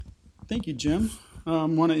Thank you, Jim. I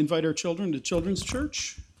want to invite our children to Children's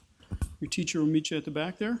Church. Your teacher will meet you at the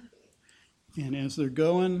back there. And as they're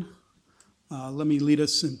going, let me lead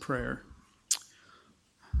us in prayer.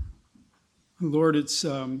 Lord, it's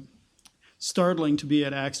startling to be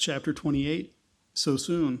at Acts chapter 28 so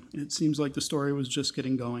soon. It seems like the story was just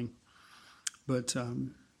getting going. But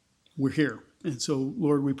we're here. And so,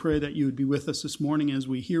 Lord, we pray that you would be with us this morning as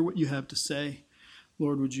we hear what you have to say.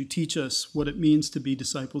 Lord, would you teach us what it means to be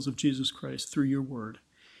disciples of Jesus Christ through your word?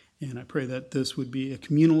 And I pray that this would be a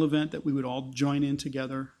communal event, that we would all join in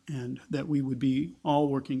together, and that we would be all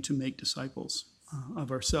working to make disciples of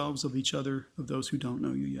ourselves, of each other, of those who don't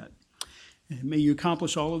know you yet. And may you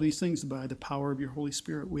accomplish all of these things by the power of your Holy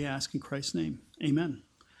Spirit, we ask in Christ's name. Amen.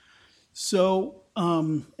 So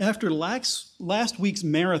after last week's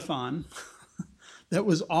marathon, that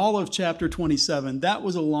was all of chapter 27. That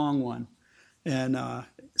was a long one. And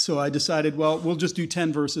so I decided, well, we'll just do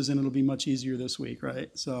 10 verses and it'll be much easier this week,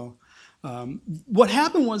 right? So what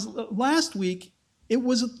happened was last week, it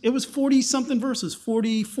was 40-something verses,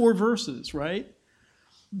 44 verses, right?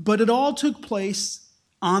 But it all took place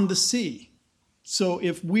on the sea. So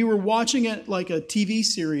if we were watching it like a TV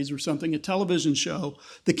series or something, a television show,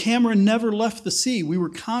 the camera never left the sea. We were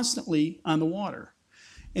constantly on the water.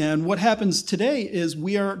 And what happens today is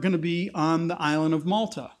we are going to be on the island of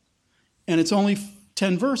Malta. And it's only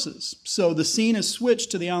 10 verses. So the scene is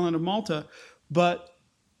switched to the island of Malta, but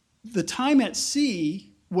the time at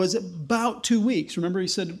sea was about 2 weeks. Remember, he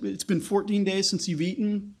said it's been 14 days since you've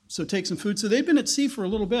eaten, so take some food. So they've been at sea for a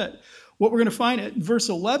little bit. What we're going to find at verse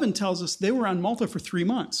 11 tells us they were on Malta for 3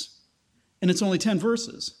 months, and it's only 10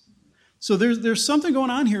 verses. So there's something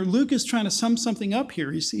going on here. Luke is trying to sum something up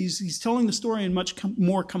here. He's telling the story in much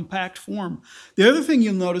more compact form. The other thing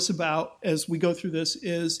you'll notice about as we go through this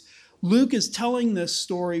is Luke is telling this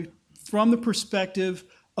story from the perspective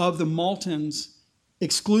of the Maltans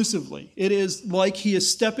exclusively. It is like he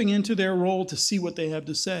is stepping into their role to see what they have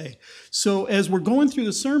to say. So as we're going through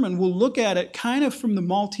the sermon, we'll look at it kind of from the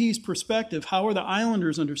Maltese perspective. How are the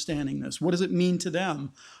islanders understanding this? What does it mean to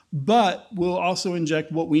them? But we'll also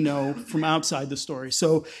inject what we know from outside the story.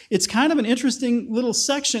 So it's kind of an interesting little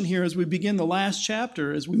section here as we begin the last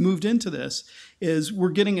chapter, as we moved into this, is we're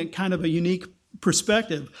getting a kind of a unique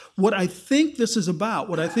perspective. What I think this is about,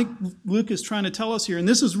 what I think Luke is trying to tell us here, and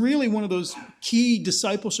this is really one of those key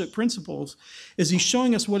discipleship principles, is he's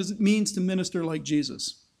showing us what it means to minister like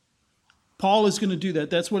Jesus. Paul is going to do that.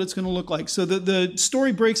 That's what it's going to look like. So the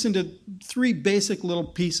story breaks into 3 basic little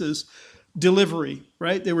pieces. Delivery,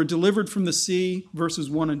 right? They were delivered from the sea, verses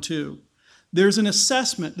 1 and 2. There's an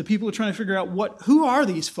assessment. The people are trying to figure out who are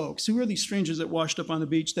these folks? Who are these strangers that washed up on the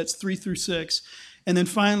beach? That's 3 through 6. And then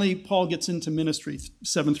finally, Paul gets into ministry,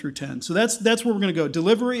 7 through 10. So that's where we're going to go.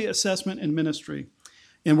 Delivery, assessment, and ministry.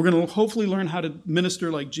 And we're going to hopefully learn how to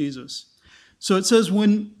minister like Jesus. So it says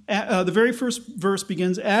when the very first verse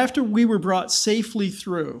begins, after we were brought safely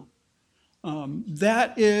through.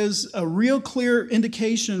 That is a real clear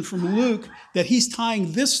indication from Luke that he's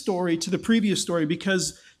tying this story to the previous story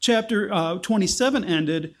because chapter 27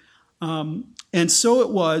 ended, and so it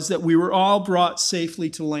was that we were all brought safely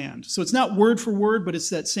to land. So it's not word for word, but it's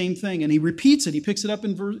that same thing. And he repeats it. He picks it up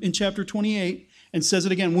in chapter 28 and says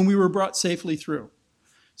it again, when we were brought safely through.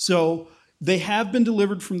 So they have been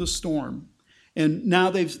delivered from the storm. And now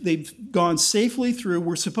they've gone safely through.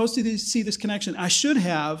 We're supposed to see this connection. I should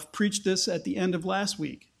have preached this at the end of last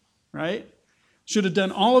week, right? Should have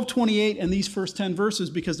done all of 28 and these first 10 verses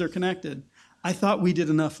because they're connected. I thought we did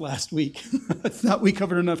enough last week. I thought we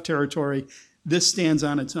covered enough territory. This stands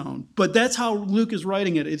on its own. But that's how Luke is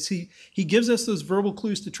writing it. He gives us those verbal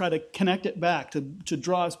clues to try to connect it back, to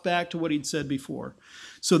draw us back to what he'd said before.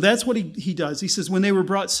 So that's what he does. He says, when they were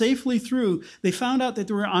brought safely through, they found out that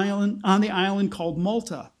they were on the island called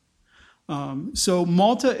Malta. So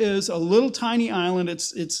Malta is a little tiny island.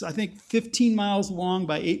 It's I think 15 miles long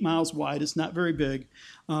by 8 miles wide. It's not very big.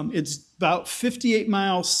 It's about 58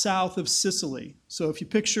 miles south of Sicily. So if you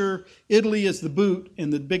picture Italy as the boot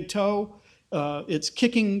and the big toe, it's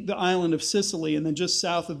kicking the island of Sicily, and then just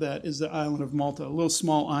south of that is the island of Malta, a little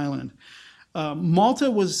small island.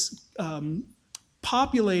 Malta was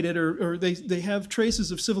populated, or they have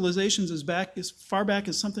traces of civilizations as far back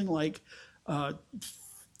as something like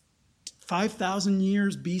 5,000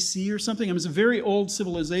 years BC or something. It was a very old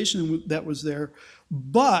civilization that was there.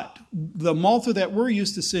 But the Malta that we're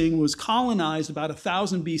used to seeing was colonized about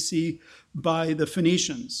 1000 BC by the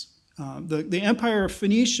Phoenicians. The empire of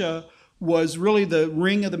Phoenicia was really the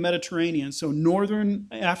ring of the Mediterranean. So northern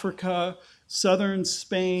Africa, southern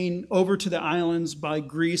Spain, over to the islands by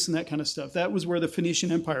Greece and that kind of stuff. That was where the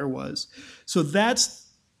Phoenician Empire was. So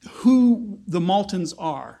that's who the Maltans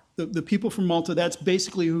are. The people from Malta, that's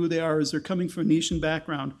basically who they are, is they're coming from Phoenician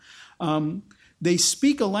background. They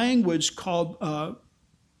speak a language called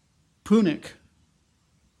Punic,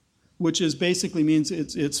 which is basically means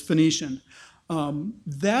it's Phoenician.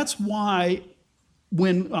 That's why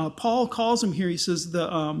when Paul calls them here, he says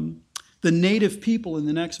the native people in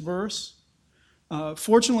the next verse.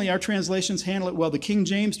 Fortunately, our translations handle it well. The King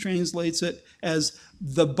James translates it as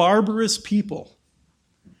the barbarous people.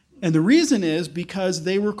 And the reason is because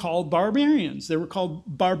they were called barbarians. They were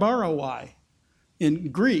called barbaroi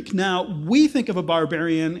in Greek. Now, we think of a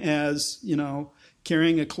barbarian as,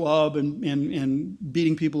 carrying a club and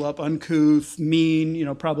beating people up, uncouth,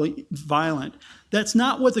 mean, probably violent. That's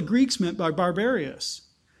not what the Greeks meant by barbarous.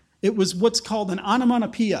 It was what's called an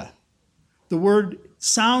onomatopoeia. The word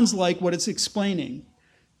sounds like what it's explaining.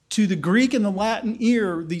 To the Greek and the Latin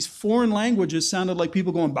ear, these foreign languages sounded like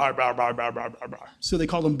people going bar, bar, bar, bar, bar, bar, bar. So they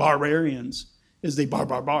called them barbarians, as they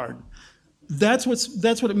barred. That's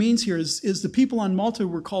what it means here, is the people on Malta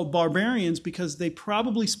were called barbarians because they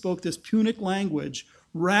probably spoke this Punic language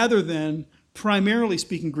rather than primarily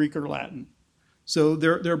speaking Greek or Latin. So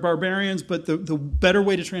they're barbarians, but the better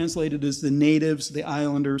way to translate it is the natives, the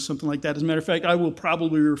islanders, something like that. As a matter of fact, I will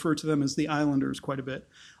probably refer to them as the islanders quite a bit.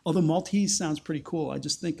 Although Maltese sounds pretty cool. I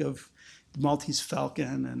just think of the Maltese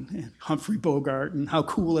Falcon and Humphrey Bogart and how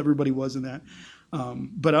cool everybody was in that.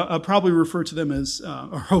 But I'll probably refer to them as,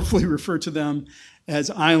 or hopefully refer to them as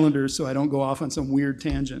islanders so I don't go off on some weird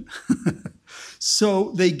tangent.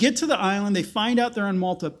 So they get to the island. They find out they're on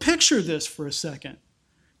Malta. Picture this for a second.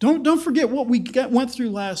 Don't forget what we went through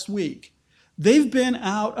last week. They've been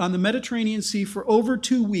out on the Mediterranean Sea for over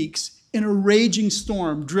 2 weeks in a raging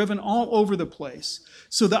storm, driven all over the place.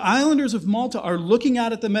 So the islanders of Malta are looking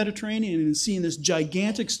out at the Mediterranean and seeing this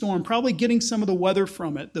gigantic storm, probably getting some of the weather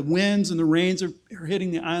from it. The winds and the rains are hitting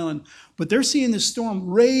the island, but they're seeing this storm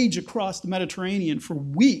rage across the Mediterranean for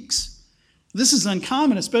weeks. This is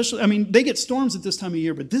uncommon, especially, they get storms at this time of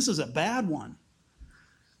year, but this is a bad one.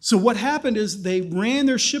 So what happened is they ran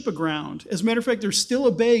their ship aground. As a matter of fact, there's still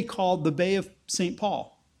a bay called the Bay of St.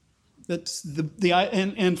 Paul. That's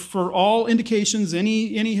and for all indications,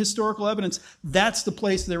 any historical evidence, that's the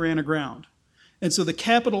place they ran aground. And so the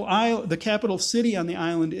capital city on the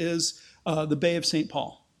island is the Bay of St.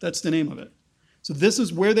 Paul. That's the name of it. So this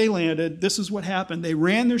is where they landed. This is what happened. They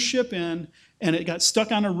ran their ship in, and it got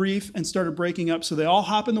stuck on a reef and started breaking up. So they all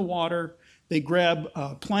hop in the water. They grab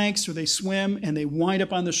planks or they swim, and they wind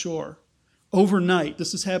up on the shore overnight.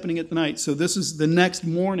 This is happening at the night. So this is the next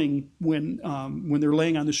morning when they're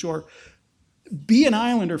laying on the shore. Be an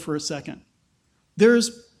islander for a second.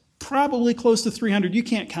 There's probably close to 300. You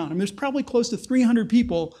can't count them. There's probably close to 300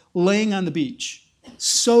 people laying on the beach,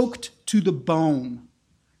 soaked to the bone,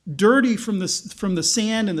 dirty from the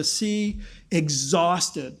sand and the sea,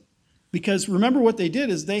 exhausted. Because remember what they did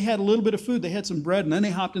is they had a little bit of food. They had some bread, and then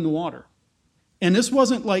they hopped in the water. And this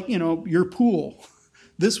wasn't like, your pool.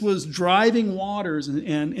 This was driving waters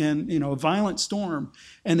and a violent storm.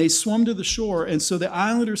 And they swum to the shore. And so the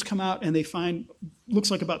islanders come out and they find, looks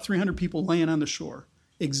like about 300 people laying on the shore,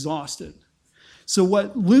 exhausted. So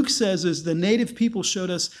what Luke says is the native people showed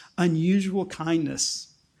us unusual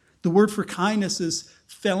kindness. The word for kindness is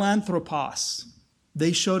philanthropos.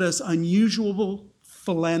 They showed us unusual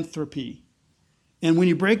philanthropy. And when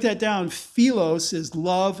you break that down, philos is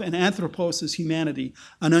love and anthropos is humanity,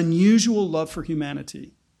 an unusual love for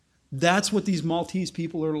humanity. That's what these Maltese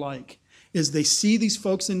people are like, is they see these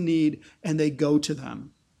folks in need and they go to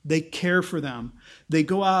them. They care for them. They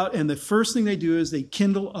go out and the first thing they do is they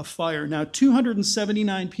kindle a fire. Now,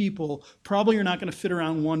 279 people probably are not going to fit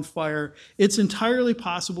around one fire. It's entirely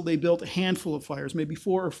possible they built a handful of fires, maybe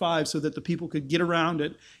 4 or 5, so that the people could get around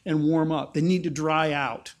it and warm up. They need to dry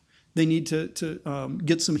out. They need to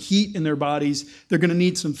get some heat in their bodies. They're going to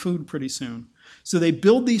need some food pretty soon. So they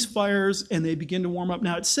build these fires and they begin to warm up.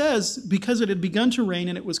 Now it says, because it had begun to rain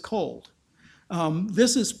and it was cold.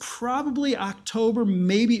 This is probably October,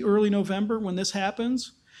 maybe early November when this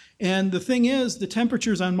happens. And the thing is, the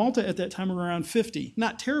temperatures on Malta at that time are around 50.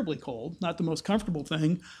 Not terribly cold, not the most comfortable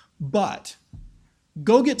thing, but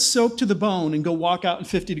go get soaked to the bone and go walk out in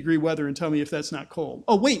 50-degree weather and tell me if that's not cold.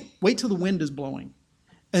 Oh, wait till the wind is blowing.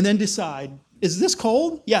 And then decide, is this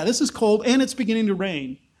cold? Yeah, this is cold, and it's beginning to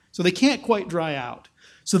rain. So they can't quite dry out.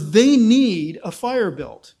 So they need a fire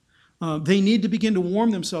built. They need to begin to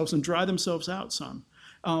warm themselves and dry themselves out some.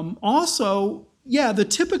 Also, the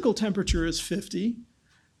typical temperature is 50.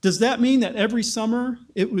 Does that mean that every summer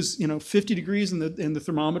it was 50 degrees and the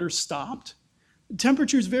thermometer stopped?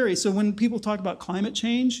 Temperatures vary. So when people talk about climate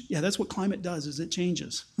change, yeah, that's what climate does, is it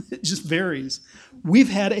changes. It just varies. We've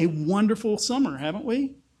had a wonderful summer, haven't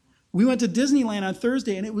we? We went to Disneyland on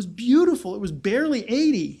Thursday, and it was beautiful. It was barely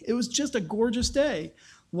 80. It was just a gorgeous day.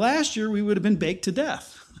 Last year, we would have been baked to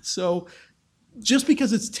death. So just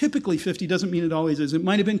because it's typically 50 doesn't mean it always is. It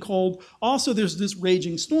might have been cold. Also, there's this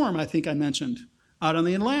raging storm I think I mentioned out on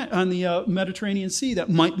the Mediterranean Sea that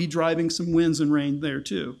might be driving some winds and rain there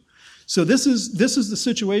too. So this is the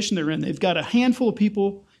situation they're in. They've got a handful of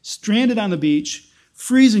people stranded on the beach,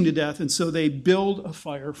 freezing to death, and so they build a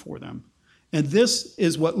fire for them. And this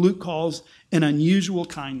is what Luke calls an unusual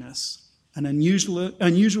kindness, an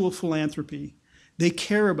unusual philanthropy. They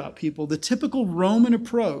care about people. The typical Roman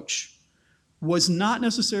approach was not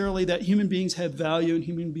necessarily that human beings have value and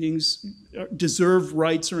human beings deserve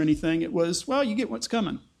rights or anything. It was, well, you get what's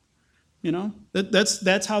coming. You know,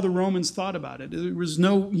 that's how the Romans thought about it. There was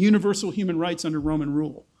no universal human rights under Roman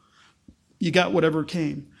rule. You got whatever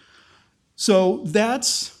came. So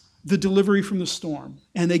that's the delivery from the storm.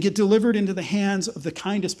 And they get delivered into the hands of the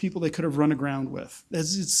kindest people they could have run aground with.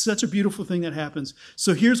 It's such a beautiful thing that happens.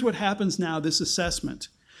 So here's what happens now, this assessment.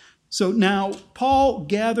 So now Paul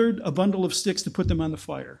gathered a bundle of sticks to put them on the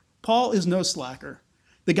fire. Paul is no slacker.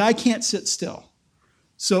 The guy can't sit still.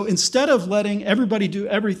 So instead of letting everybody do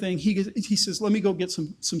everything, he says, let me go get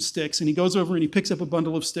some sticks. And he goes over and he picks up a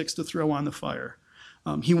bundle of sticks to throw on the fire.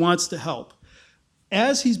 He wants to help.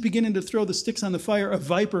 As he's beginning to throw the sticks on the fire, a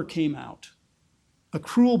viper came out. A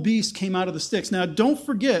cruel beast came out of the sticks. Now, don't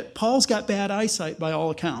forget, Paul's got bad eyesight by all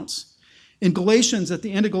accounts. In Galatians, at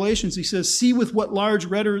the end of Galatians, he says, see with what large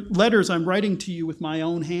letters I'm writing to you with my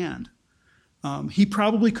own hand. He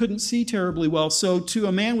probably couldn't see terribly well. So to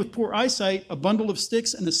a man with poor eyesight, a bundle of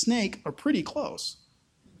sticks and a snake are pretty close.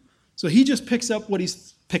 So he just picks up what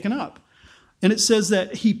he's picking up. And it says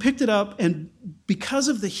that he picked it up, and because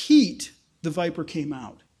of the heat, the viper came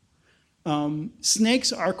out.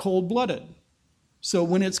 Snakes are cold-blooded. So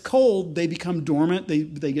when it's cold, they become dormant.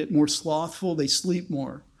 They get more slothful. They sleep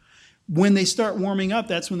more. When they start warming up,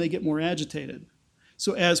 that's when they get more agitated.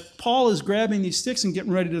 So as Paul is grabbing these sticks and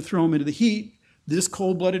getting ready to throw them into the heat, this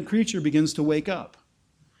cold-blooded creature begins to wake up.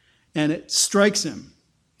 And it strikes him.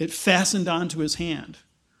 It fastened onto his hand.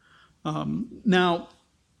 Now,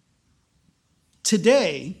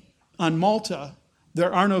 today on Malta,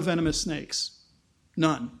 there are no venomous snakes.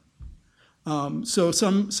 None. So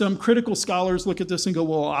some critical scholars look at this and go,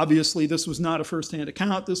 well, obviously this was not a first-hand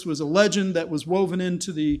account. This was a legend that was woven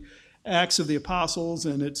into the Acts of the Apostles,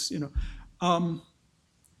 and it's, you know.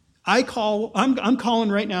 I'm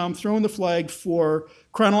calling right now, I'm throwing the flag for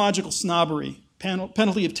chronological snobbery,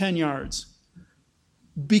 penalty of 10 yards.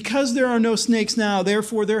 Because there are no snakes now,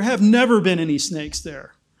 therefore there have never been any snakes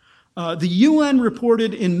there. The UN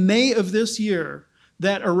reported in May of this year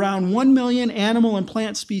that around 1 million animal and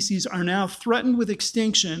plant species are now threatened with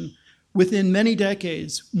extinction within many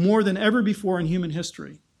decades, more than ever before in human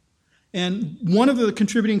history. And one of the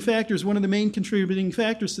main contributing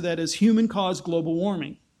factors to that is human-caused global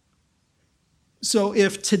warming. So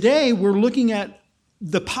if today we're looking at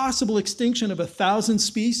the possible extinction of 1,000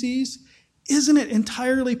 species, isn't it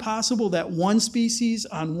entirely possible that one species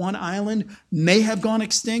on one island may have gone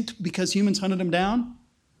extinct because humans hunted them down?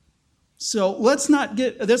 So let's not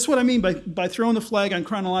that's what I mean by throwing the flag on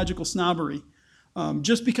chronological snobbery.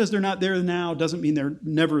 Just because they're not there now doesn't mean they're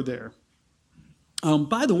never there.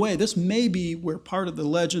 By the way, this may be where part of the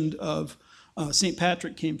legend of St.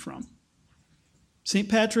 Patrick came from. St.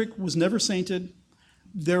 Patrick was never sainted.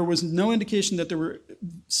 There was no indication that there were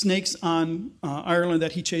snakes on Ireland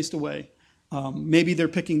that he chased away. Maybe they're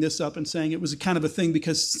picking this up and saying it was a kind of a thing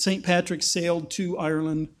because St. Patrick sailed to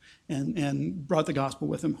Ireland and brought the gospel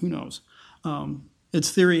with him. Who knows?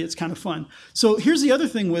 It's theory. It's kind of fun. So here's the other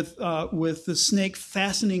thing with the snake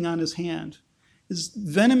fastening on his hand. Is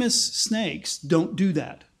venomous snakes don't do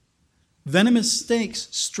that. Venomous snakes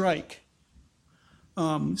strike.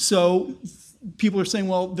 So people are saying,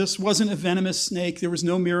 well, this wasn't a venomous snake. There was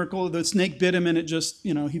no miracle. The snake bit him and it just,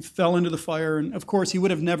 he fell into the fire. And of course, he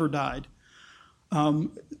would have never died.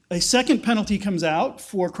 A second penalty comes out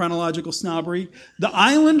for chronological snobbery. The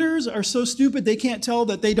islanders are so stupid they can't tell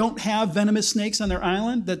that they don't have venomous snakes on their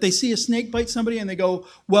island, that they see a snake bite somebody and they go,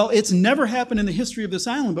 well, it's never happened in the history of this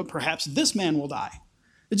island, but perhaps this man will die.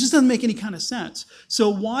 It just doesn't make any kind of sense. So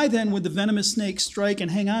why then would the venomous snake strike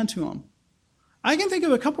and hang on to him? I can think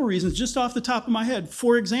of a couple reasons just off the top of my head.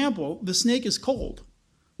 For example, the snake is cold.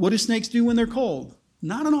 What do snakes do when they're cold?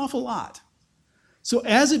 Not an awful lot. So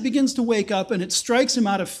as it begins to wake up and it strikes him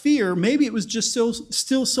out of fear, maybe it was just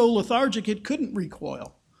still so lethargic it couldn't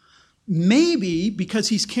recoil. maybe because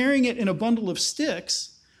he's carrying it in a bundle of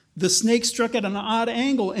sticks, the snake struck at an odd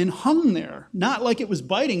angle and hung there. Not like it was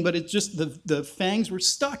biting, but it just, the fangs were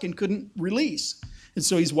stuck and couldn't release. And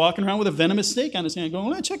so he's walking around with a venomous snake on his hand going,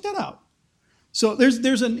 well, check that out. So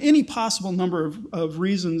there's any possible number of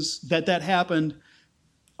reasons that happened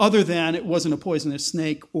other than it wasn't a poisonous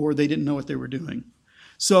snake or they didn't know what they were doing.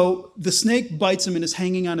 So the snake bites him and is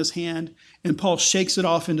hanging on his hand, and Paul shakes it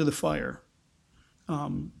off into the fire.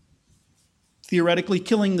 Theoretically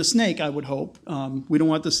killing the snake, I would hope. We don't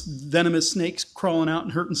want this venomous snake crawling out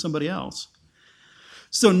and hurting somebody else.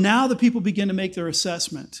 So now the people begin to make their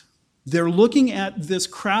assessment. They're looking at this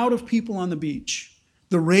crowd of people on the beach,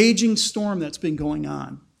 the raging storm that's been going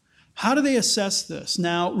on. How do they assess this?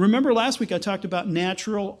 Now, remember last week I talked about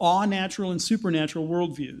natural, awe-natural, and supernatural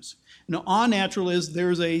worldviews. And awe-natural is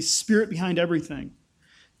there's a spirit behind everything.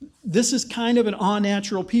 This is kind of an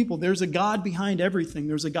awe-natural people. There's a God behind everything.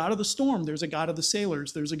 There's a God of the storm. There's a God of the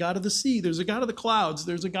sailors. There's a God of the sea. There's a God of the clouds.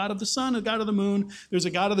 There's a God of the sun, a God of the moon. There's a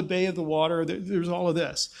God of the bay of the water. There's all of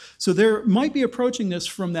this. So they might be approaching this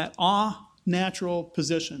from that awe-natural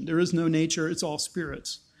position. There is no nature. It's all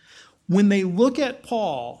spirits. When they look at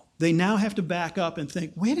Paul, they now have to back up and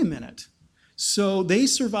think, wait a minute. So they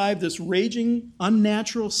survived this raging,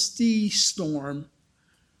 unnatural sea storm.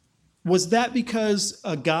 Was that because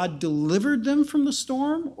a God delivered them from the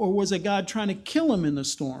storm, or was a God trying to kill them in the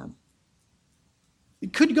storm?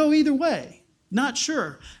 It could go either way. Not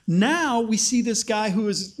sure. Now we see this guy who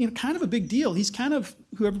is kind of a big deal. He's kind of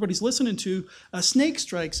who everybody's listening to. A snake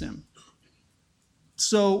strikes him.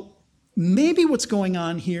 So maybe what's going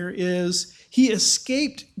on here is he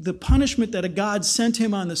escaped the punishment that a God sent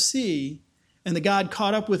him on the sea, and the God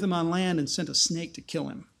caught up with him on land and sent a snake to kill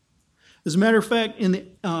him. As a matter of fact,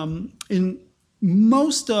 in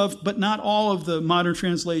most of, but not all of the modern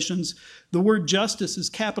translations, the word justice is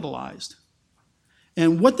capitalized.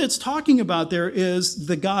 And what that's talking about there is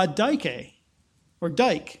the god Dike, or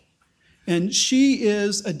Dike. And she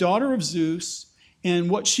is a daughter of Zeus, and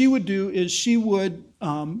what she would do is she would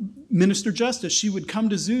minister justice. She would come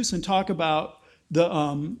to Zeus and talk about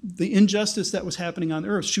the injustice that was happening on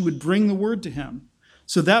earth. She would bring the word to him.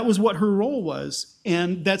 So that was what her role was,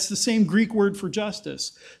 and that's the same Greek word for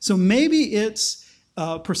justice. So maybe it's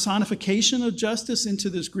a personification of justice into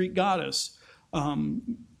this Greek goddess.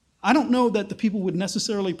 I don't know that the people would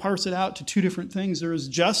necessarily parse it out to two different things. There is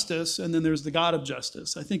justice, and then there's the God of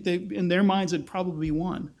justice. I think in their minds it'd probably be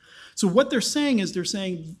one. So what they're saying is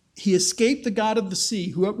he escaped the God of the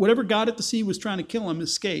sea. Whatever God at the sea was trying to kill him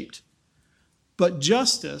escaped. But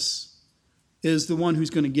justice is the one who's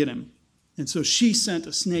going to get him. And so she sent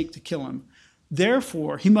a snake to kill him.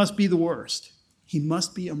 Therefore, he must be the worst. He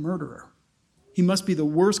must be a murderer. He must be the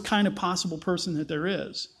worst kind of possible person that there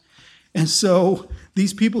is. And so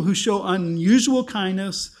these people who show unusual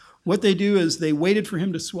kindness, what they do is they waited for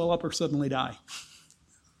him to swell up or suddenly die.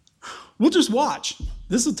 We'll just watch.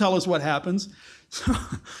 This will tell us what happens.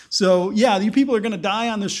 So yeah, you people are going to die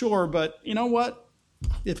on the shore, but you know what?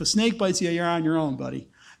 If a snake bites you, you're on your own, buddy.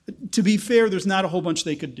 To be fair, there's not a whole bunch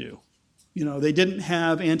they could do. They didn't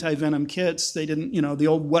have anti-venom kits. They didn't, the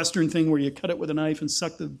old Western thing where you cut it with a knife and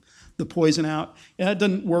suck the poison out. That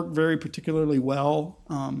doesn't work very particularly well,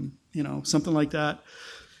 something like that.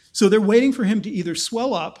 So they're waiting for him to either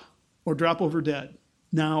swell up or drop over dead.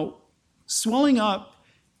 Now, swelling up,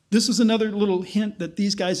 this is another little hint that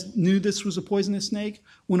these guys knew this was a poisonous snake.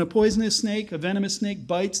 When a poisonous snake, a venomous snake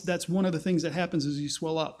bites, that's one of the things that happens is you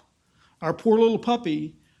swell up. Our poor little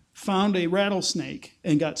puppy found a rattlesnake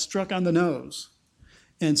and got struck on the nose.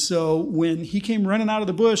 And so when he came running out of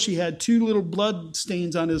the bush, he had 2 little blood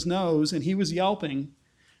stains on his nose, and he was yelping.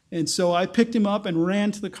 And so I picked him up and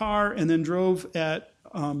ran to the car and then drove at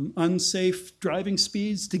unsafe driving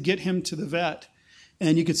speeds to get him to the vet.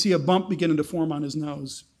 And you could see a bump beginning to form on his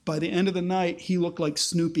nose. By the end of the night, he looked like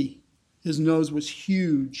Snoopy. His nose was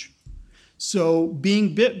huge. So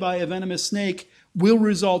being bit by a venomous snake will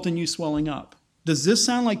result in you swelling up. Does this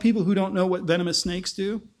sound like people who don't know what venomous snakes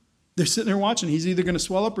do? They're sitting there watching. He's either going to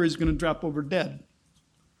swell up or he's going to drop over dead.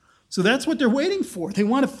 So that's what they're waiting for. They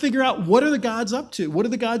want to figure out, what are the gods up to? What are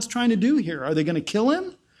the gods trying to do here? Are they going to kill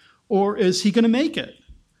him, or is he going to make it?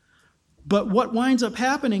 But what winds up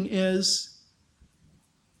happening is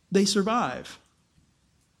they survive.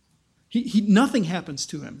 Nothing happens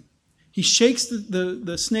to him. He shakes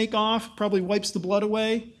the snake off, probably wipes the blood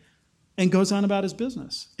away, and goes on about his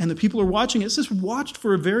business. And the people are watching it. It's just watched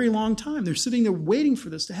for a very long time. They're sitting there waiting for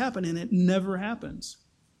this to happen, and it never happens.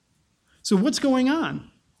 So what's going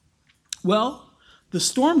on? Well, the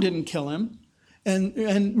storm didn't kill him.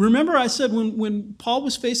 And remember I said when Paul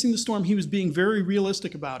was facing the storm, he was being very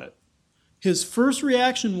realistic about it. His first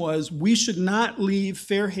reaction was, we should not leave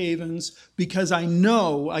Fair Havens because I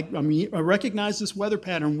know, I recognize this weather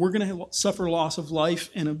pattern. We're going to suffer loss of life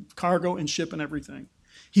and a cargo and ship and everything.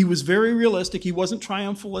 He was very realistic. He wasn't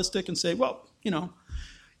triumphalistic and say, well,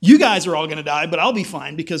 you guys are all going to die, but I'll be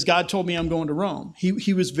fine because God told me I'm going to Rome.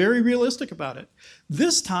 He was very realistic about it.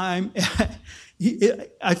 This time,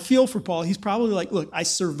 I feel for Paul. He's probably like, look, I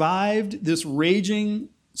survived this raging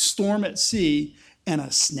storm at sea, and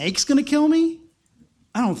a snake's going to kill me?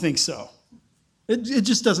 I don't think so. It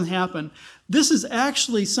just doesn't happen. This is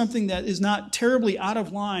actually something that is not terribly out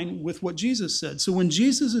of line with what Jesus said. So when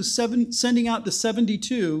Jesus is sending out the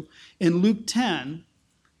 72 in Luke 10,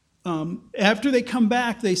 after they come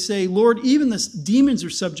back, they say, Lord, even the demons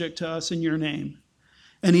are subject to us in your name.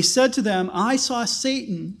 And he said to them, I saw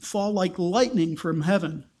Satan fall like lightning from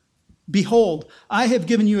heaven. Behold, I have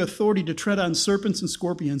given you authority to tread on serpents and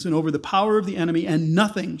scorpions and over the power of the enemy, and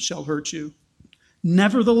nothing shall hurt you.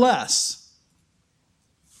 Nevertheless,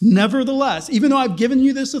 even though I've given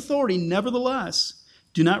you this authority, nevertheless,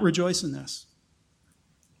 do not rejoice in this.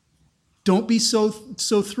 Don't be so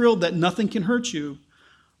thrilled that nothing can hurt you.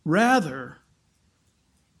 Rather,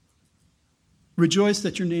 rejoice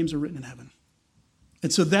that your names are written in heaven.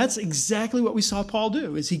 And so that's exactly what we saw Paul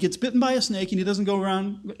do, is he gets bitten by a snake and he doesn't go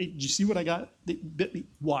around, hey, did you see what I got? They bit me.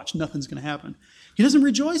 Watch, nothing's going to happen. He doesn't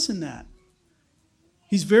rejoice in that.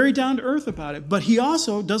 He's very down to earth about it. But he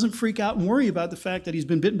also doesn't freak out and worry about the fact that he's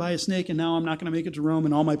been bitten by a snake and now I'm not going to make it to Rome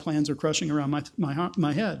and all my plans are crushing around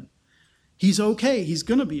my head. He's okay. He's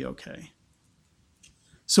going to be okay.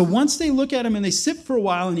 So once they look at him and they sit for a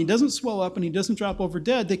while and he doesn't swell up and he doesn't drop over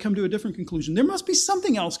dead, they come to a different conclusion. There must be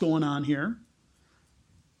something else going on here.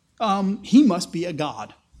 He must be a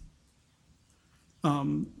god.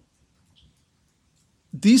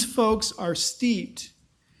 These folks are steeped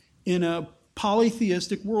in a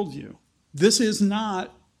polytheistic worldview. This is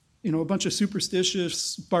not, a bunch of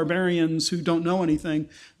superstitious barbarians who don't know anything.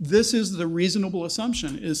 This is the reasonable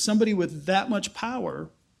assumption, is somebody with that much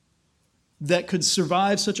power that could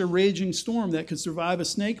survive such a raging storm, that could survive a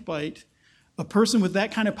snake bite. A person with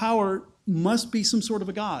that kind of power must be some sort of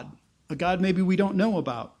a god maybe we don't know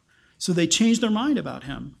about. So they changed their mind about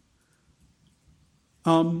him.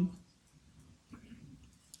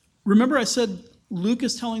 Remember I said Luke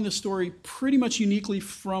is telling the story pretty much uniquely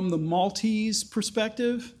from the Maltese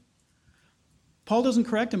perspective? Paul doesn't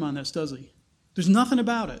correct him on this, does he? There's nothing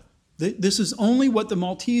about it. This is only what the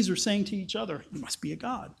Maltese are saying to each other. He must be a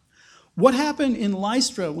god. What happened in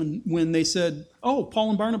Lystra when they said, oh, Paul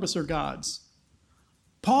and Barnabas are gods?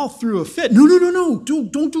 Paul threw a fit. No,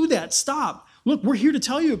 don't do that. Stop. Look, we're here to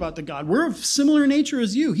tell you about the God. We're of similar nature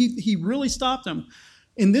as you. He really stopped them.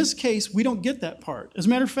 In this case, we don't get that part. As a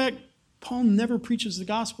matter of fact, Paul never preaches the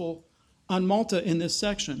gospel on Malta in this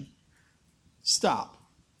section. Stop.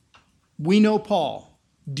 We know Paul.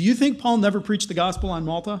 Do you think Paul never preached the gospel on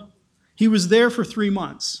Malta? He was there for 3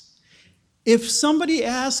 months. If somebody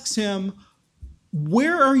asks him,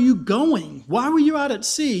 where are you going? Why were you out at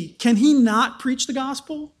sea? Can he not preach the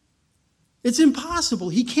gospel? It's impossible.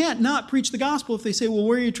 He can't not preach the gospel if they say, well,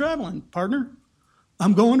 where are you traveling, partner?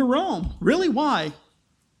 I'm going to Rome. Really? Why?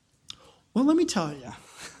 Well, let me tell you.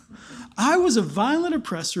 I was a violent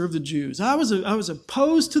oppressor of the Jews. I was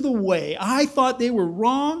opposed to the way. I thought they were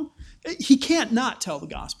wrong. He can't not tell the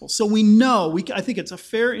gospel. So we know, I think it's a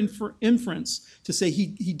fair inference to say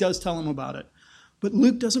he does tell them about it. But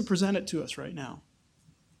Luke doesn't present it to us right now.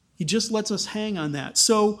 He just lets us hang on that.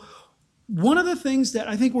 So one of the things that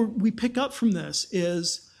I think we pick up from this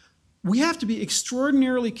is we have to be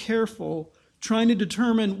extraordinarily careful trying to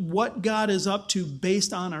determine what God is up to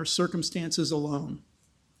based on our circumstances alone.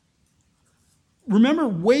 Remember,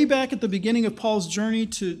 way back at the beginning of Paul's journey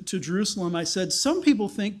to Jerusalem, I said some people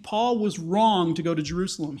think Paul was wrong to go to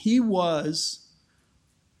Jerusalem. He was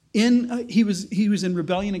in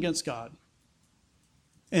rebellion against God.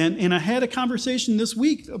 And I had a conversation this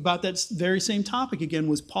week about that very same topic again.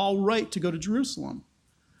 Was Paul right to go to Jerusalem?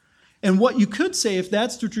 And what you could say, if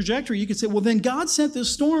that's the trajectory, you could say, well, then God sent this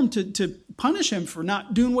storm to punish him for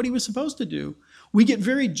not doing what he was supposed to do. We get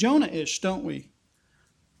very Jonah-ish, don't we?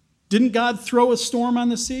 Didn't God throw a storm on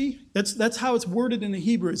the sea? That's how it's worded in the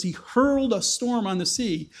Hebrew, is he hurled a storm on the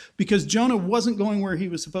sea because Jonah wasn't going where he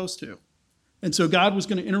was supposed to. And so God was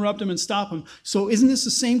going to interrupt him and stop him. So isn't this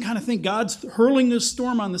the same kind of thing? God's hurling this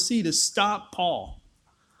storm on the sea to stop Paul.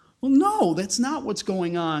 Well, no, that's not what's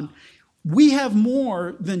going on. We have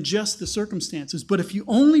more than just the circumstances. But if you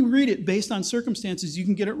only read it based on circumstances, you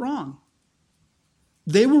can get it wrong.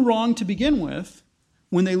 They were wrong to begin with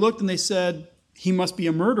when they looked and they said, he must be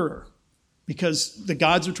a murderer because the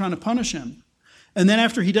gods are trying to punish him. And then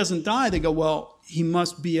after he doesn't die, they go, well, he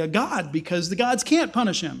must be a god because the gods can't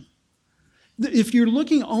punish him. If you're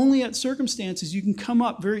looking only at circumstances, you can come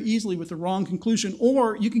up very easily with the wrong conclusion,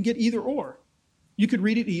 or you can get either or. You could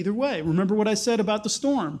read it either way. Remember what I said about the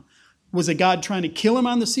storm. Was a God trying to kill him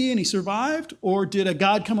on the sea and he survived? Or did a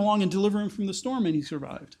God come along and deliver him from the storm and he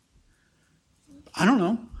survived? I don't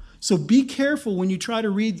know. So be careful when you try to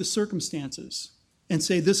read the circumstances and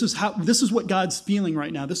say, this is what God's feeling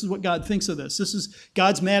right now. This is what God thinks of this.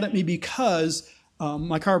 God's mad at me because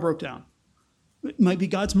my car broke down. It might be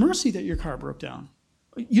God's mercy that your car broke down.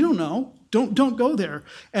 You don't know. Don't go there.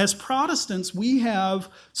 As Protestants, we have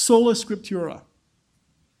sola scriptura.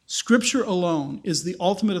 Scripture alone is the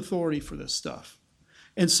ultimate authority for this stuff.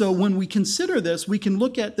 And so when we consider this, we can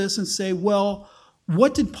look at this and say, well,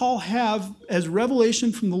 what did Paul have as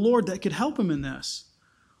revelation from the Lord that could help him in this?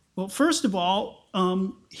 Well, first of all,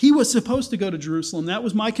 he was supposed to go to Jerusalem. That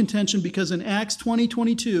was my contention because in Acts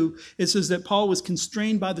 20:22, it says that Paul was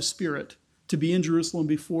constrained by the Spirit to be in Jerusalem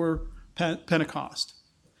before Pentecost.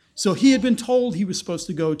 So he had been told he was supposed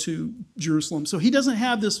to go to Jerusalem. So he doesn't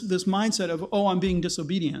have this mindset of, oh, I'm being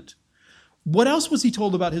disobedient. What else was he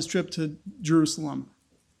told about his trip to Jerusalem?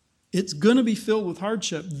 It's going to be filled with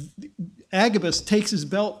hardship. Agabus takes his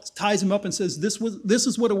belt, ties him up, and says, this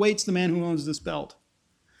is what awaits the man who owns this belt.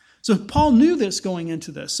 So Paul knew this going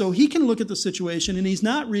into this. So he can look at the situation, and he's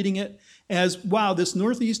not reading it as, wow, this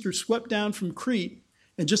northeaster swept down from Crete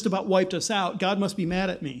and just about wiped us out. God must be mad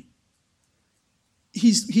at me.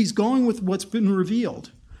 He's going with what's been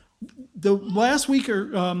revealed. The last week,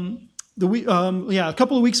 or a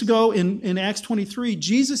couple of weeks ago in Acts 23,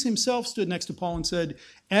 Jesus himself stood next to Paul and said,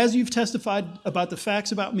 as you've testified about the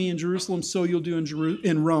facts about me in Jerusalem, so you'll do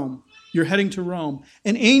in Rome. You're heading to Rome.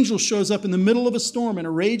 An angel shows up in the middle of a storm in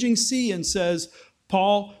a raging sea and says,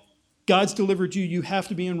 Paul, God's delivered you. You have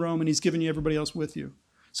to be in Rome, and he's given you everybody else with you.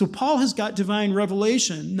 So Paul has got divine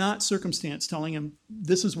revelation, not circumstance, telling him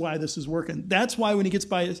this is why this is working. That's why when he gets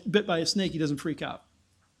bit by a snake, he doesn't freak out.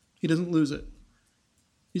 He doesn't lose it.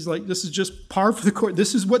 He's like, this is just par for the course.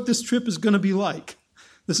 This is what this trip is going to be like.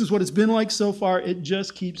 This is what it's been like so far. It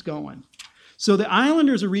just keeps going. So the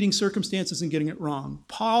islanders are reading circumstances and getting it wrong.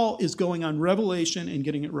 Paul is going on revelation and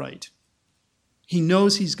getting it right. He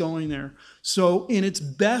knows he's going there. So in its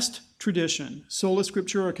best tradition, sola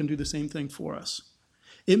scriptura can do the same thing for us.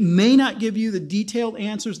 It may not give you the detailed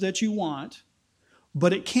answers that you want,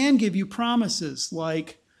 but it can give you promises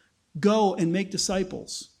like, go and make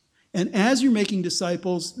disciples. And as you're making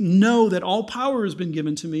disciples, know that all power has been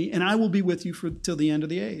given to me, and I will be with you till the end of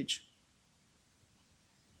the age.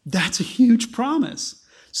 That's a huge promise.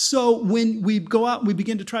 So when we go out and we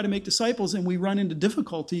begin to try to make disciples and we run into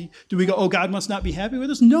difficulty, do we go, oh, God must not be happy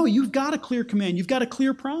with us? No, you've got a clear command. You've got a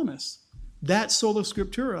clear promise. That's sola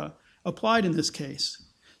scriptura applied in this case.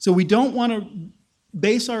 So we don't want to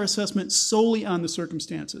base our assessment solely on the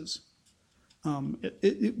circumstances,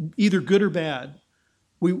 either good or bad.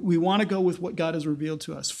 We want to go with what God has revealed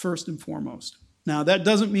to us first and foremost. Now, that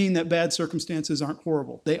doesn't mean that bad circumstances aren't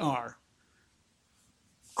horrible. They are.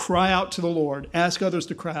 Cry out to the Lord. Ask others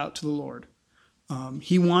to cry out to the Lord.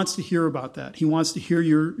 He wants to hear about that. He wants to hear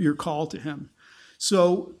your call to him.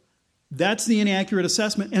 So that's the inaccurate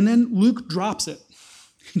assessment. And then Luke drops it.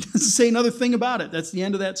 He doesn't say another thing about it. That's the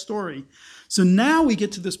end of that story. So now we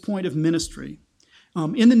get to this point of ministry.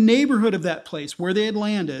 In the neighborhood of that place where they had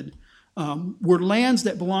landed were lands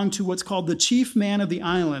that belonged to what's called the chief man of the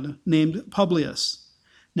island, named Publius.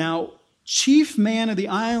 Now, chief man of the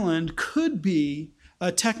island could be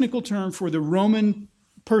a technical term for the Roman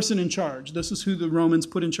person in charge. This is who the Romans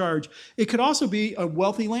put in charge. It could also be a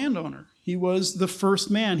wealthy landowner. He was the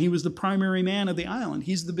first man. He was the primary man of the island.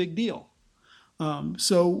 He's the big deal.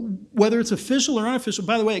 So whether it's official or unofficial,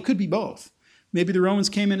 by the way, it could be both. Maybe the Romans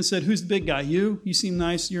came in and said, who's the big guy? You seem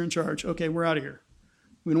nice. You're in charge. Okay, we're out of here.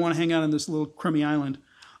 We don't want to hang out on this little crummy island.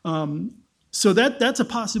 So that's a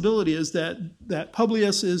possibility, is that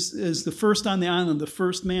Publius is the first on the island, the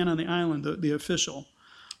first man on the island, the official.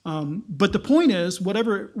 But the point is,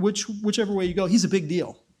 whichever way you go, he's a big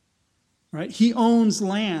deal, right? He owns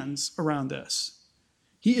lands around this.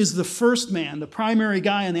 He is the first man, the primary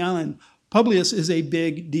guy on the island. Publius is a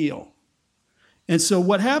big deal. And so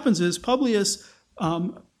what happens is Publius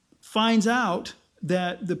finds out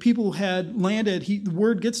that the people had landed. The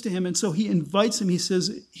word gets to him, and so he invites him. He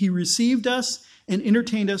says, he received us and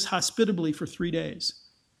entertained us hospitably for 3 days.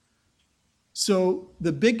 So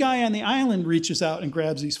the big guy on the island reaches out and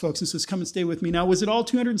grabs these folks and says, come and stay with me. Now, was it all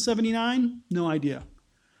 279? No idea.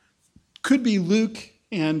 Could be Luke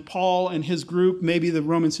and Paul and his group, maybe the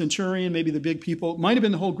Roman centurion, maybe the big people. It might have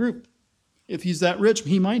been the whole group. If he's that rich,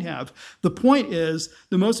 he might have. The point is,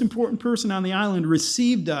 the most important person on the island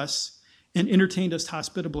received us and entertained us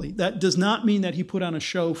hospitably. That does not mean that he put on a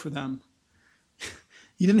show for them.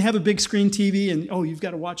 He didn't have a big screen TV and, oh, you've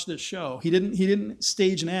got to watch this show. He didn't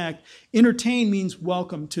stage an act. Entertain means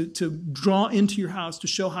welcome, to draw into your house, to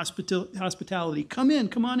show hospitality.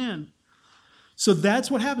 Come on in. So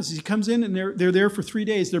that's what happens. He comes in and they're there for 3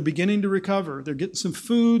 days. They're beginning to recover. They're getting some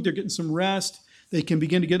food. They're getting some rest. They can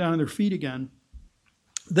begin to get on their feet again.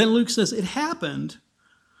 Then Luke says it happened,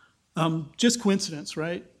 just coincidence,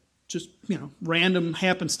 right? Just, random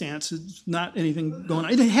happenstance. It's not anything going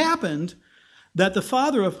on. It happened that the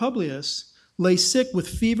father of Publius lay sick with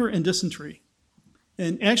fever and dysentery.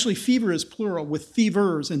 And actually, fever is plural, with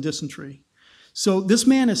fevers and dysentery. So this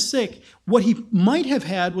man is sick. What he might have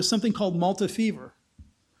had was something called Malta fever,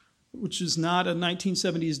 which is not a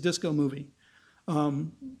 1970s disco movie.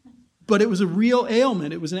 But it was a real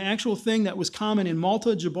ailment. It was an actual thing that was common in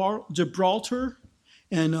Malta, Gibraltar,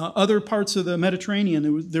 and other parts of the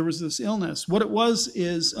Mediterranean. There was this illness. What it was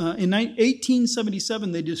is in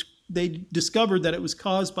 1877, they discovered that it was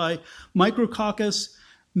caused by Micrococcus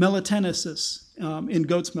melanoensis in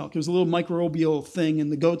goat's milk. It was a little microbial thing in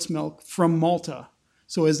the goat's milk from Malta.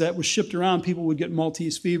 So as that was shipped around, people would get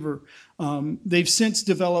Maltese fever. They've since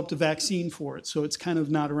developed a vaccine for it, so it's kind of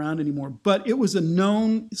not around anymore. But it was a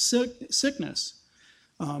known sickness.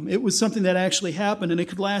 It was something that actually happened, and it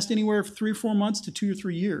could last anywhere from 3 or 4 months to 2 or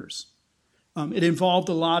 3 years. It involved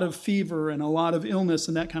a lot of fever and a lot of illness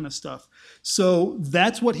and that kind of stuff. So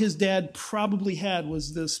that's what his dad probably had,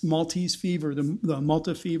 was this Maltese fever, the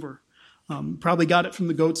Malta fever. Probably got it from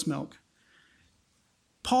the goat's milk.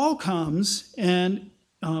 Paul comes, and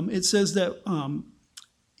it says that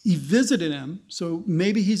he visited him. So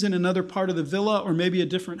maybe he's in another part of the villa or maybe a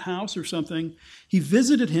different house or something. He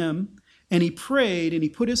visited him, and he prayed, and he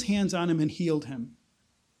put his hands on him and healed him.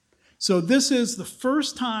 So this is the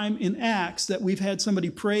first time in Acts that we've had somebody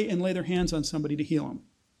pray and lay their hands on somebody to heal them.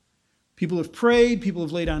 People have prayed, people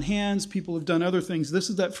have laid on hands, people have done other things. This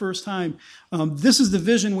is that first time. This is the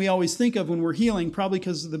vision we always think of when we're healing, probably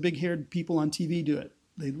because the big-haired people on TV do it.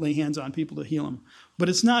 They lay hands on people to heal them. But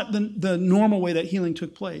it's not the normal way that healing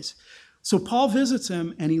took place. So Paul visits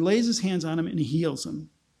him, and he lays his hands on him, and he heals him.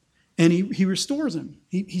 And he restores him.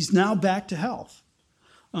 He's now back to health.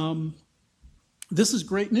 This is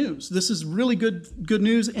great news. This is really good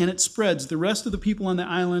news, and it spreads. The rest of the people on the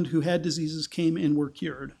island who had diseases came and were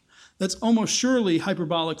cured. That's almost surely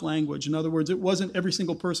hyperbolic language. In other words, it wasn't every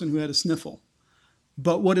single person who had a sniffle.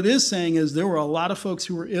 But what it is saying is there were a lot of folks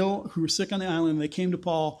who were ill, who were sick on the island, and they came to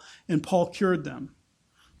Paul, and Paul cured them.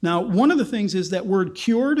 Now, one of the things is that word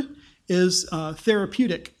cured is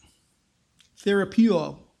therapeutic.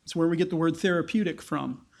 Therapeuo is where we get the word therapeutic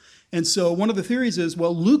from. And so one of the theories is,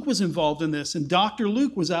 well, Luke was involved in this, and Dr.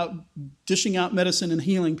 Luke was out dishing out medicine and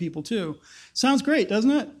healing people too. Sounds great, doesn't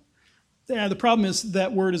it? Yeah, the problem is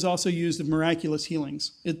that word is also used of miraculous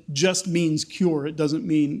healings. It just means cure. It doesn't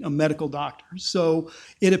mean a medical doctor. So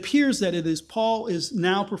it appears that Paul is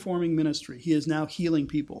now performing ministry. He is now healing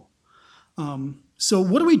people. So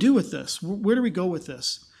what do we do with this? Where do we go with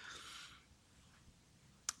this?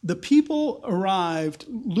 The people arrived,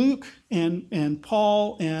 Luke and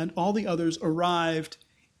Paul and all the others arrived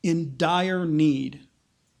in dire need.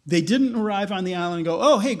 They didn't arrive on the island and go,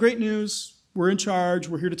 oh, hey, great news. We're in charge.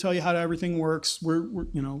 We're here to tell you how everything works.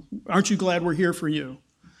 Aren't you glad we're here for you?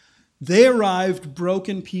 They arrived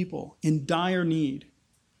broken people in dire need,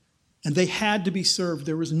 and they had to be served.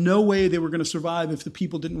 There was no way they were going to survive if the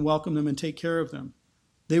people didn't welcome them and take care of them.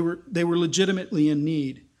 They were legitimately in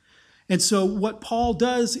need. And so what Paul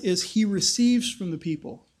does is he receives from the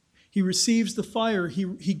people. He receives the fire.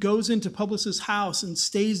 He goes into Publius' house and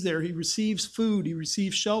stays there. He receives food. He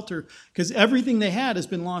receives shelter, because everything they had has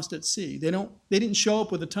been lost at sea. They didn't show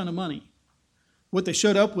up with a ton of money. What they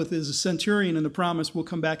showed up with is a centurion and the promise, we'll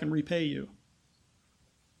come back and repay you.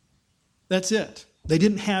 That's it. They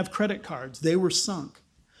didn't have credit cards. They were sunk.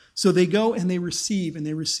 So they go and they receive and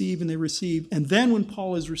they receive and they receive. And then when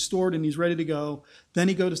Paul is restored and he's ready to go, then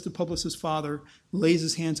he goes to Publius' father, lays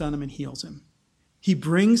his hands on him, and heals him. He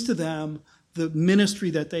brings to them the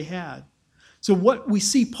ministry that they had. So what we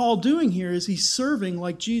see Paul doing here is he's serving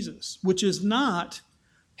like Jesus, which is not,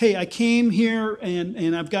 hey, I came here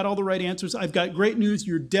and I've got all the right answers. I've got great news.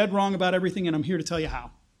 You're dead wrong about everything, and I'm here to tell you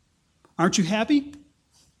how. Aren't you happy?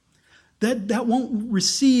 That won't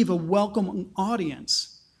receive a welcome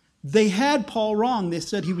audience. They had Paul wrong. They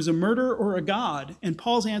said he was a murderer or a god. And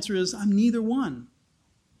Paul's answer is, I'm neither one.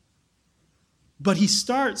 But he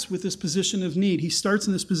starts with this position of need. He starts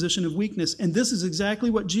in this position of weakness. And this is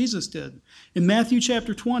exactly what Jesus did. In Matthew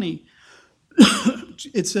chapter 20,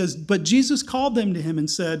 it says, but Jesus called them to him and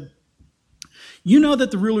said, you know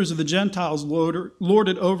that the rulers of the Gentiles lord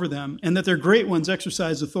it over them, and that their great ones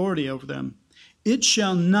exercise authority over them. It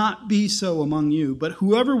shall not be so among you, but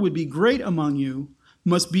whoever would be great among you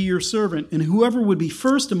must be your servant, and whoever would be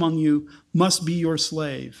first among you must be your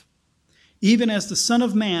slave. Even as the Son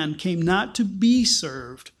of Man came not to be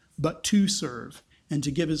served, but to serve, and to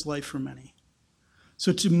give his life for many.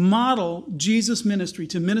 So to model Jesus' ministry,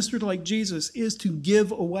 to minister like Jesus, is to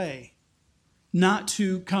give away, not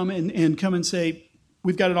to come and say,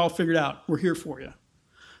 we've got it all figured out, we're here for you.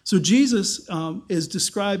 So Jesus is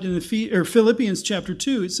described in Philippians chapter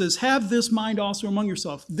 2. It says, have this mind also among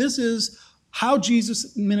yourself. This is how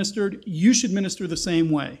Jesus ministered. You should minister the same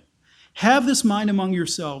way. Have this mind among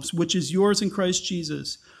yourselves, which is yours in Christ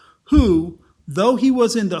Jesus, who, though he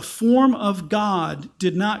was in the form of God,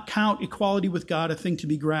 did not count equality with God a thing to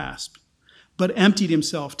be grasped, but emptied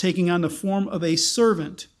himself, taking on the form of a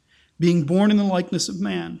servant, being born in the likeness of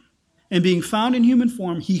man. And being found in human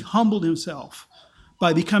form, he humbled himself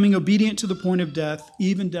by becoming obedient to the point of death,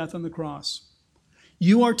 even death on the cross.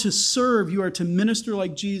 You are to serve, you are to minister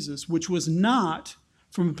like Jesus, which was not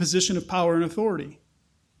from a position of power and authority.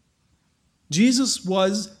 Jesus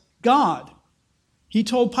was God. He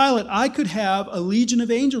told Pilate, I could have a legion of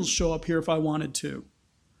angels show up here if I wanted to.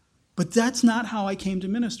 But that's not how I came to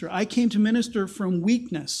minister. I came to minister from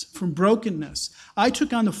weakness, from brokenness. I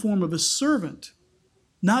took on the form of a servant,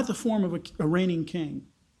 not the form of a reigning king.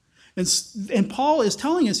 And Paul is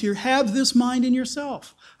telling us here, have this mind in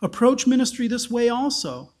yourself. Approach ministry this way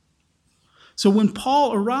also. So when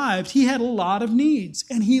Paul arrived, he had a lot of needs,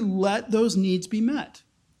 and he let those needs be met.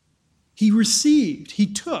 He received, he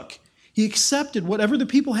took, he accepted whatever the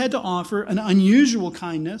people had to offer, an unusual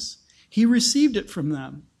kindness. He received it from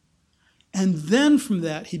them. And then from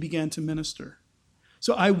that, he began to minister.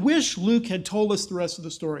 So I wish Luke had told us the rest of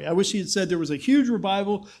the story. I wish he had said there was a huge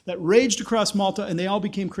revival that raged across Malta and they all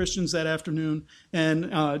became Christians that afternoon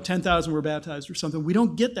and 10,000 were baptized or something. We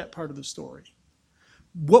don't get that part of the story.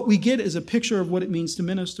 What we get is a picture of what it means to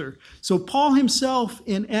minister. So Paul himself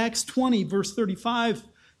in Acts 20, verse 35,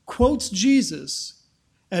 quotes Jesus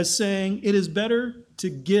as saying, it is better to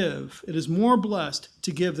give, it is more blessed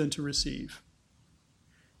to give than to receive.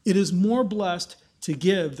 It is more blessed to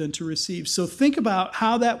give than to receive. So think about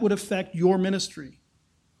how that would affect your ministry.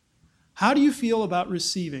 How do you feel about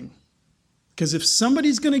receiving? Because if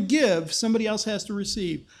somebody's going to give, somebody else has to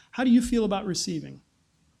receive. How do you feel about receiving?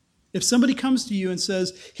 If somebody comes to you and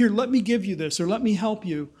says, here, let me give you this, or let me help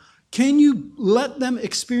you, can you let them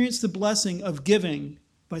experience the blessing of giving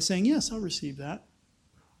by saying, yes, I'll receive that?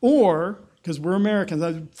 Or, because we're Americans,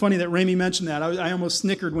 it's funny that Ramey mentioned that. I almost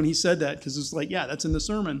snickered when he said that, because it's like, yeah, that's in the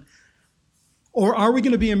sermon. Or are we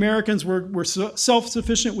going to be Americans? We're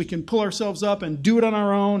self-sufficient. We can pull ourselves up and do it on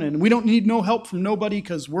our own, and we don't need no help from nobody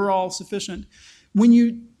because we're all sufficient. When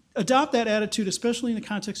you adopt that attitude, especially in the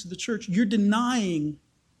context of the church, you're denying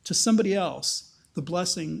to somebody else the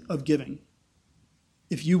blessing of giving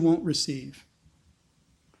if you won't receive.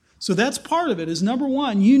 So that's part of it, is number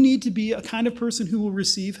one, you need to be a kind of person who will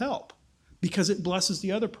receive help because it blesses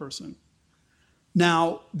the other person.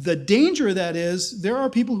 Now, the danger of that is there are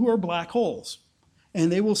people who are black holes,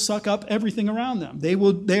 and they will suck up everything around them.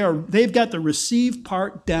 They've got the receive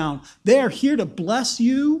part down. They are here to bless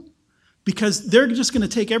you because they're just going to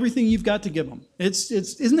take everything you've got to give them.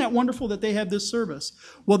 Isn't that wonderful that they have this service?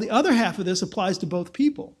 Well, the other half of this applies to both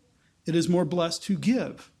people. It is more blessed to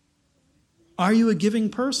give. Are you a giving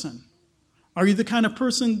person? Are you the kind of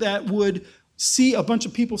person that would see a bunch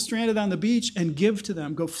of people stranded on the beach and give to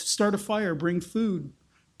them? Go start a fire, bring food,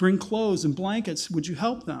 bring clothes and blankets. Would you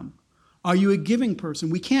help them? Are you a giving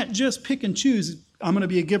person? We can't just pick and choose, I'm going to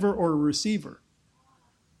be a giver or a receiver.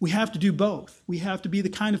 We have to do both. We have to be the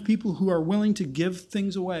kind of people who are willing to give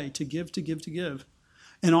things away, to give,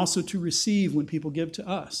 and also to receive when people give to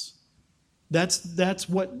us. That's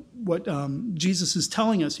what Jesus is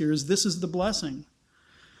telling us here, is this is the blessing.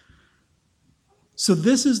 So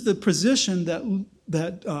this is the position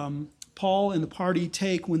that Paul and the party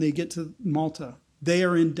take when they get to Malta. They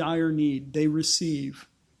are in dire need. They receive.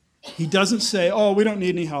 He doesn't say, oh, we don't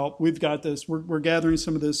need any help. We've got this. We're gathering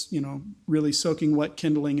some of this, really soaking wet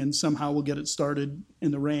kindling, and somehow we'll get it started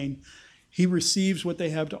in the rain. He receives what they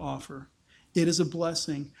have to offer. It is a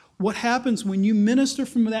blessing. What happens when you minister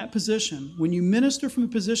from that position, when you minister from a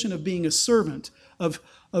position of being a servant, of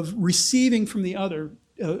receiving from the other,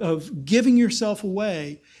 of giving yourself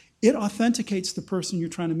away, it authenticates the person you're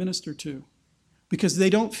trying to minister to, because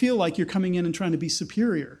they don't feel like you're coming in and trying to be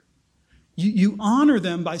superior. You honor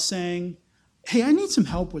them by saying, hey, I need some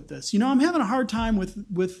help with this. I'm having a hard time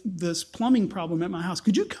with this plumbing problem at my house.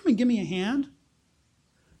 Could you come and give me a hand?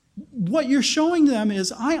 What you're showing them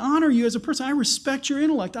is, I honor you as a person. I respect your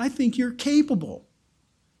intellect. I think you're capable.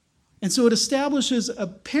 And so it establishes a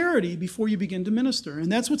parity before you begin to minister.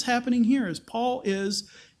 And that's what's happening here, is Paul is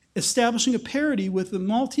establishing a parity with the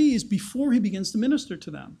Maltese before he begins to minister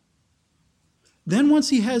to them. Then once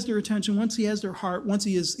he has their attention, once he has their heart, once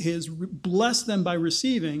he has blessed them by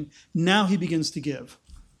receiving, now he begins to give.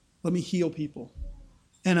 Let me heal people.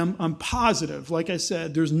 And I'm positive, like I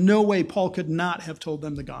said, there's no way Paul could not have told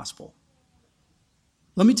them the gospel.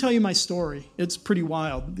 Let me tell you my story. It's pretty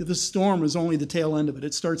wild. The storm is only the tail end of it.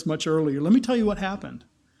 It starts much earlier. Let me tell you what happened.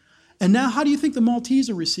 And now how do you think the Maltese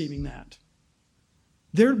are receiving that?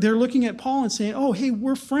 They're looking at Paul and saying, oh, hey,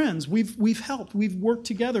 we're friends. We've helped. We've worked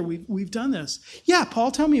together. We've done this. Yeah,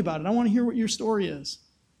 Paul, tell me about it. I want to hear what your story is.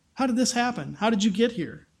 How did this happen? How did you get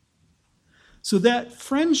here? So that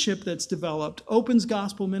friendship that's developed opens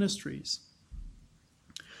gospel ministries.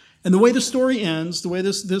 And the way the story ends, the way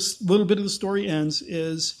this little bit of the story ends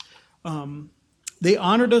is they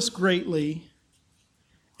honored us greatly,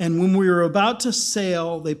 and when we were about to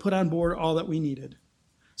sail, they put on board all that we needed.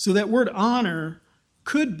 So that word honor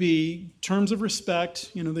could be terms of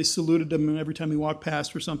respect. They saluted him every time he walked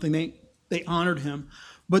past or something. They honored him.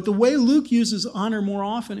 But the way Luke uses honor more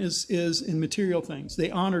often is in material things.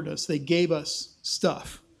 They honored us. They gave us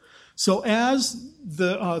stuff. So as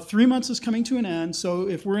the 3 months is coming to an end, so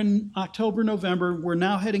if we're in October, November, we're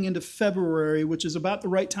now heading into February, which is about the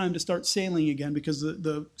right time to start sailing again because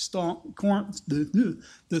the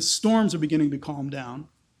storms are beginning to calm down.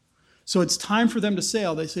 So it's time for them to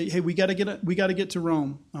sail. They say, hey, we got to get to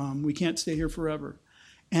Rome. We can't stay here forever.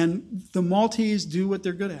 And the Maltese do what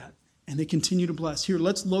they're good at. And they continue to bless. Here,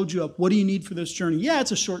 let's load you up. What do you need for this journey? Yeah,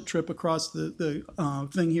 it's a short trip across the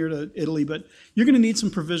thing here to Italy, but you're going to need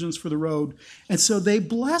some provisions for the road. And so they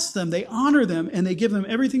bless them, they honor them, and they give them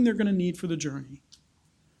everything they're going to need for the journey.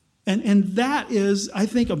 And that is, I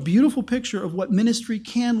think, a beautiful picture of what ministry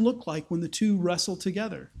can look like when the two wrestle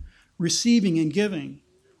together. Receiving and giving,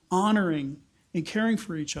 honoring and caring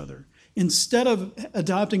for each other. Instead of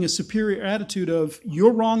adopting a superior attitude of,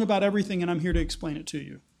 you're wrong about everything and I'm here to explain it to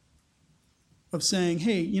you. Of saying,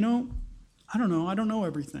 hey, I don't know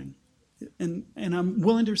everything. And I'm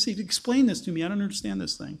willing to receive. Explain this to me. I don't understand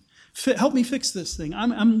this thing. Help me fix this thing.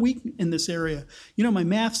 I'm weak in this area. My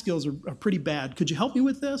math skills are pretty bad. Could you help me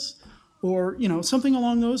with this? Or, something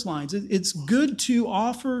along those lines. It's good to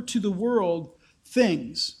offer to the world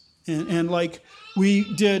things. And like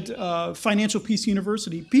we did Financial Peace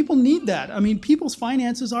University, people need that. I mean, people's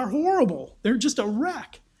finances are horrible. They're just a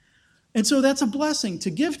wreck. And so that's a blessing to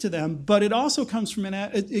give to them, but it also comes from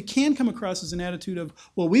it can come across as an attitude of,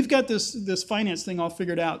 well, we've got this finance thing all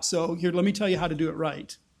figured out, so here, let me tell you how to do it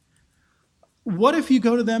right. What if you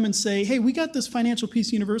go to them and say, hey, we got this Financial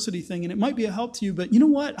Peace University thing, and it might be a help to you, but you know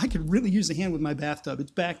what? I could really use a hand with my bathtub.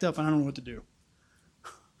 It's backed up, and I don't know what to do.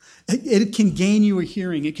 It can gain you a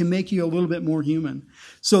hearing. It can make you a little bit more human.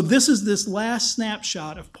 So this is this last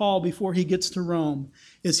snapshot of Paul before he gets to Rome,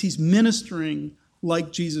 is he's ministering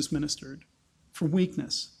like Jesus ministered, from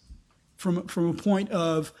weakness, from a point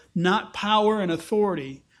of not power and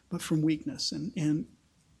authority, but from weakness. And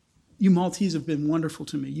you Maltese have been wonderful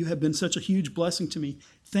to me. You have been such a huge blessing to me.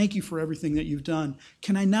 Thank you for everything that you've done.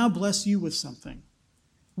 Can I now bless you with something?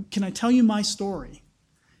 Can I tell you my story?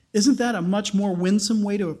 Isn't that a much more winsome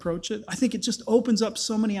way to approach it? I think it just opens up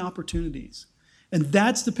so many opportunities. And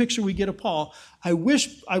that's the picture we get of Paul. I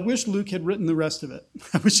wish Luke had written the rest of it.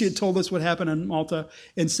 I wish he had told us what happened in Malta.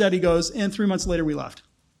 Instead, he goes, and 3 months later, we left.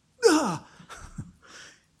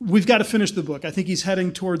 We've got to finish the book. I think he's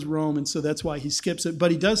heading towards Rome, and so that's why he skips it.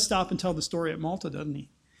 But he does stop and tell the story at Malta, doesn't he?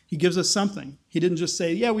 He gives us something. He didn't just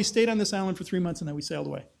say, yeah, we stayed on this island for 3 months, and then we sailed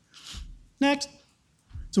away. Next.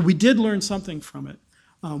 So we did learn something from it.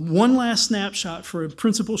 One last snapshot for a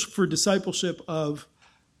principle for discipleship of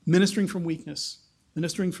ministering from weakness,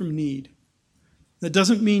 ministering from need. That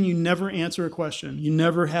doesn't mean you never answer a question. You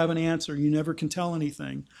never have an answer. You never can tell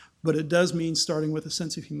anything. But it does mean starting with a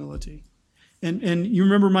sense of humility. And you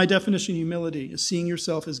remember my definition of humility is seeing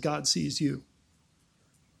yourself as God sees you.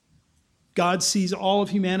 God sees all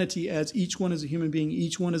of humanity as each one is a human being.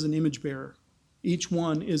 Each one is an image bearer. Each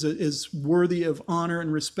one is worthy of honor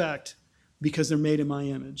and respect because they're made in my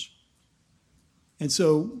image. And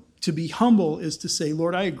so to be humble is to say,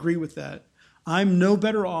 Lord, I agree with that. I'm no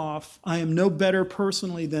better off. I am no better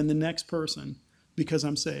personally than the next person because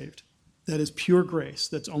I'm saved. That is pure grace.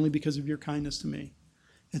 That's only because of your kindness to me.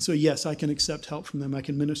 And so, yes, I can accept help from them. I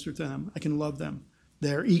can minister to them. I can love them.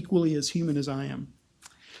 They're equally as human as I am.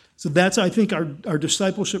 So that's, I think, our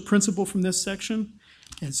discipleship principle from this section.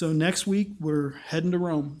 And so next week, we're heading to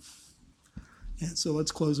Rome. And so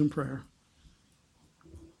let's close in prayer.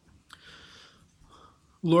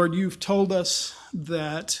 Lord, you've told us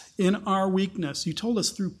that in our weakness, you told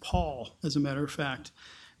us through Paul, as a matter of fact,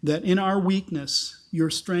 that in our weakness,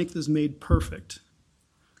 your strength is made perfect.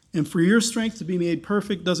 And for your strength to be made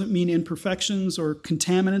perfect doesn't mean imperfections or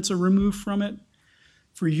contaminants are removed from it.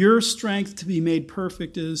 For your strength to be made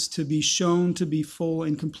perfect is to be shown to be full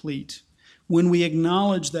and complete. When we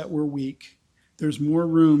acknowledge that we're weak, there's more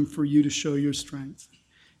room for you to show your strength.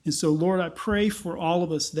 And so, Lord, I pray for all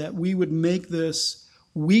of us that we would make this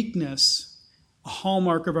weakness a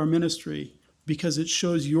hallmark of our ministry because it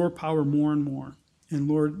shows your power more and more. And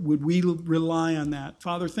Lord, would we rely on that?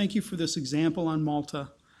 Father, thank you for this example on Malta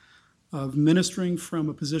of ministering from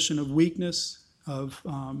a position of weakness, of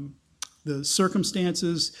the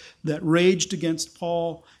circumstances that raged against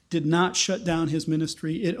Paul did not shut down his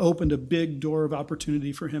ministry. It opened a big door of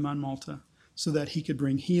opportunity for him on Malta so that he could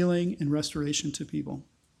bring healing and restoration to people.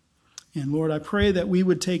 And Lord, I pray that we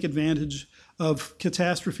would take advantage of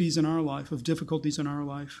catastrophes in our life, of difficulties in our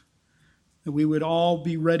life, that we would all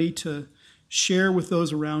be ready to share with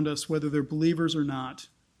those around us, whether they're believers or not,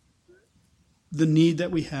 the need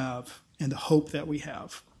that we have and the hope that we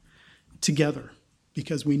have together,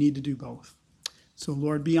 because we need to do both. So,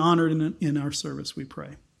 Lord, be honored in our service, we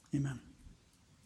pray. Amen.